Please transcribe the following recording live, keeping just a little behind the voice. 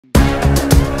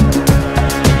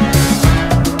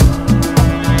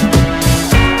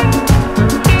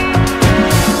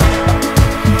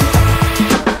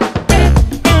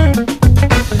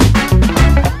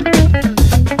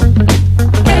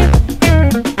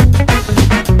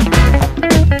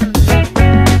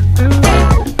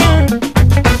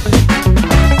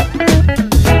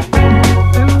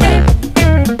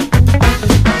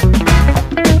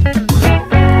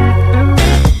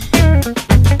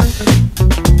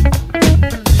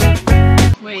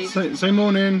Say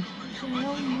morning.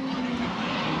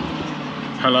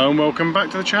 Hello and welcome back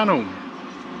to the channel.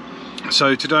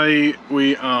 So today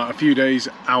we are a few days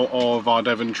out of our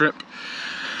Devon trip,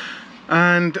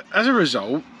 and as a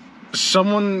result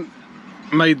someone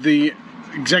made the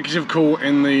executive call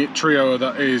in the trio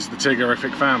that is the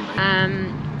Tigorific family.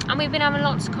 And we've been having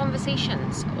lots of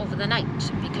conversations over the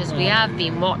night because we have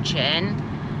been watching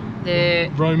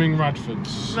the Roaming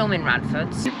Radfords.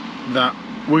 That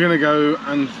we're going to go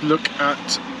and look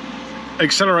at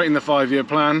accelerating the 5-year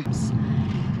plan.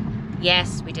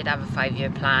 Yes, we did have a 5-year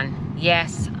plan.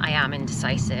 Yes, I am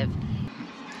indecisive.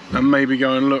 And maybe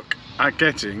go and look at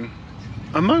getting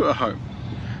a motorhome.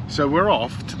 So we're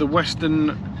off to the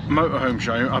Western Motorhome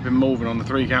show up in Malvern on the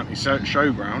 3 County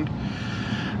Showground.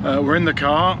 We're in the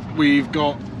car. We've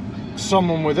got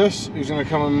someone with us who's going to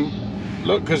come and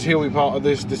look, because he'll be part of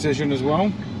this decision as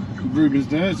well. Ruben's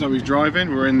there, so he's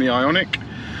driving. We're in the Ionic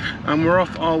and we're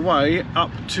off our way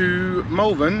up to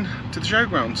Malvern to the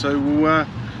showground. So we'll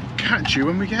catch you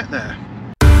when we get there.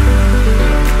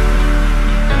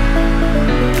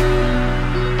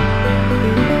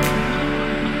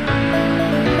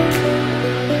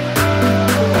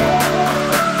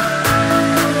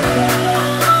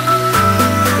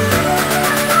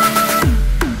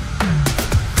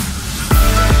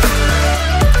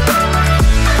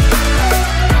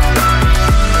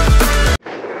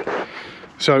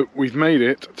 So we've made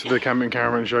it to the camping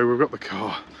caravan show. We've got the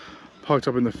car parked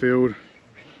up in the field.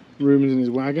 Ruben's in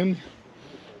his wagon.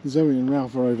 Zoe and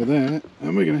Ralph are over there,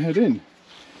 and we're going to head in.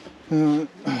 So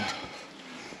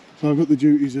I've got the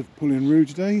duties of pulling Roo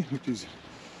today, which is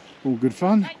all good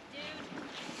fun.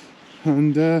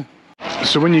 And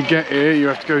so when you get here, you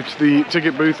have to go to the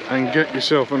ticket booth and get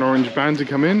yourself an orange band to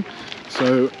come in.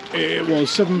 So it was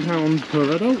 £7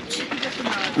 per adult,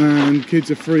 and kids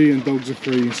are free and dogs are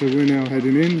free. So we're now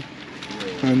heading in,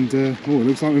 and oh, it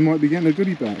looks like we might be getting a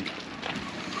goodie bag.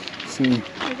 So oh, look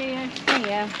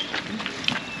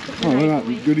at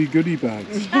that, goodie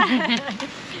bags.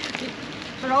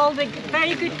 For all the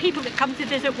very good people that come to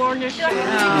visit Warner's show.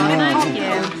 Thank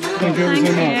you. Thank you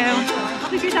so much.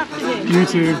 Have a good afternoon. You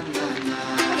too.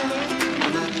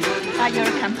 You're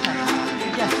a camper.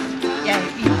 Yes. Yeah,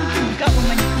 you've got one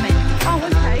when you come in. Oh,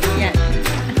 okay. Yeah.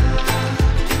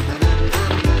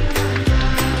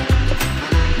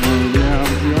 We have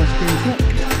the ice cream truck.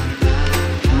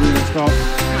 And we're going to start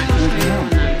walking out.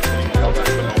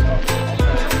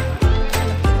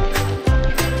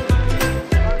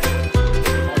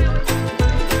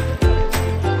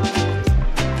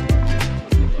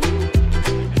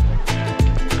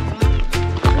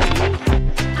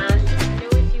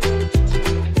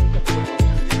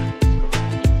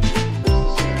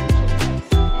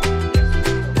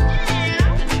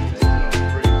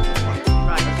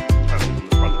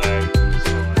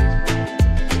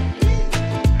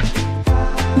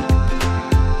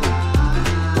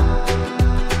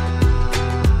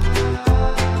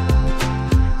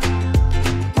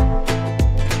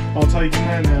 I'll take him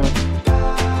there now.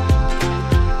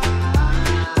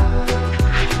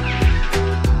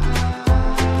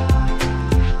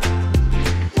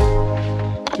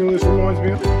 Do you know what this reminds me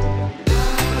of?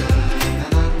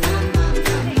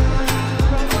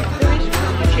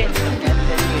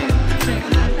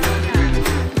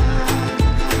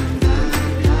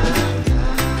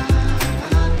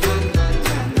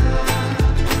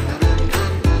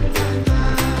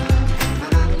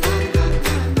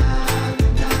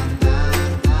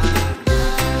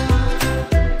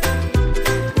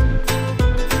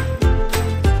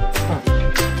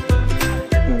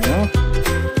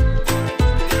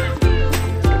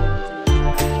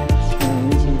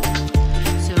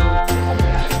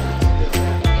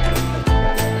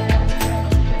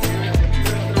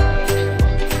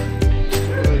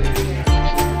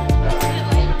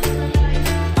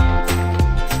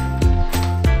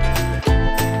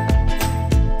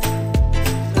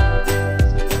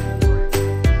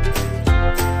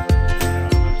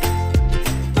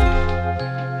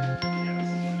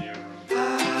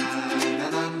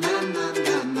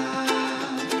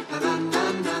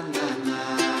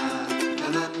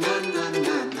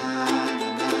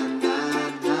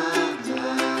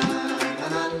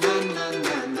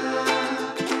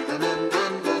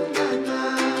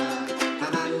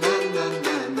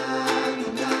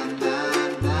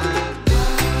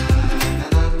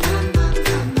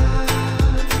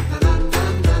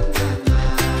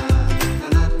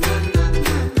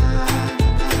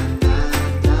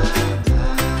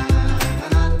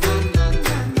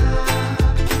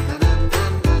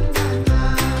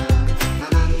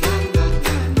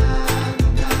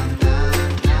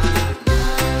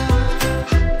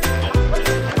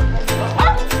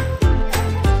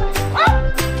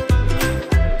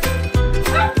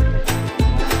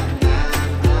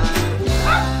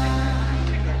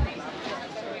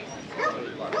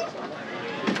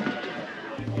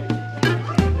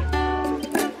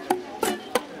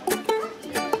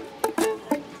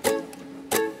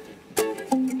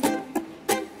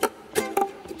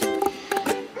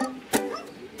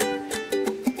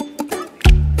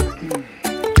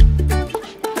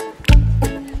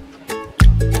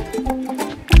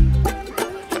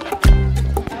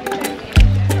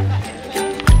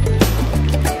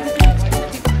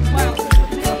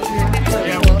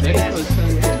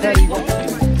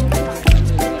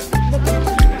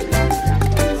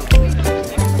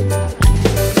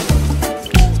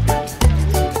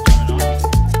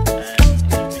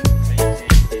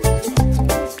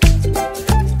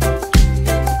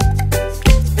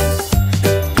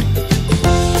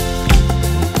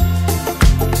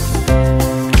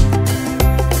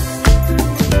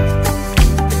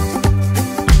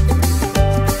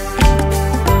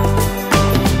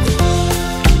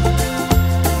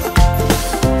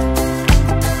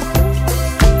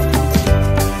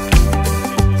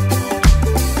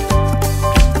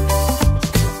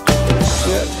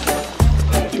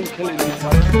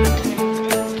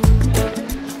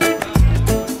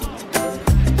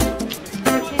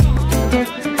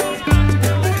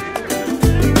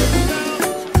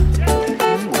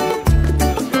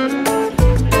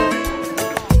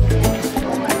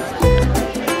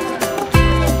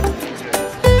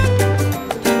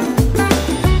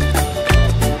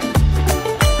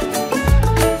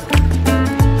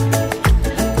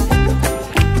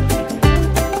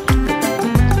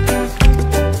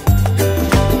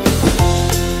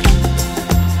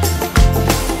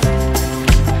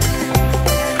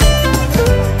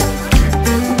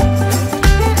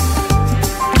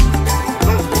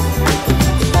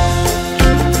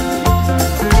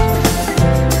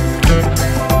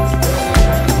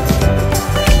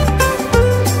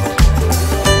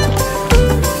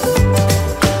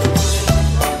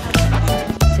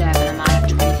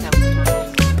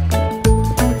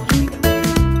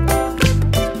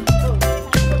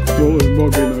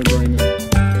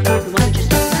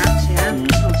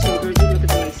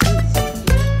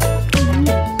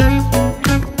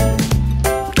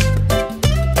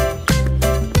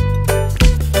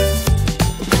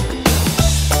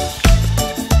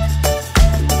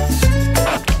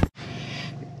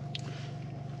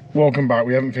 Welcome back.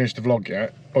 We haven't finished the vlog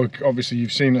yet. Obviously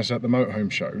you've seen us at the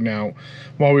motorhome show. Now,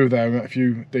 while we were there, we met a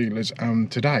few dealers, and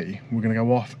today we're going to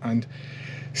go off and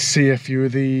see a few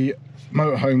of the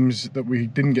motorhomes that we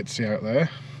didn't get to see out there.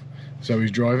 So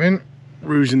he's driving,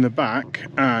 Rue's in the back,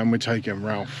 and we're taking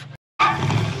Ralph.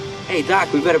 Hey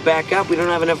Doc, we better back up. We don't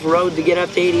have enough road to get up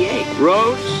to 88.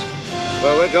 Roads?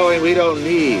 Where we're going, we don't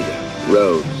need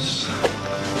roads.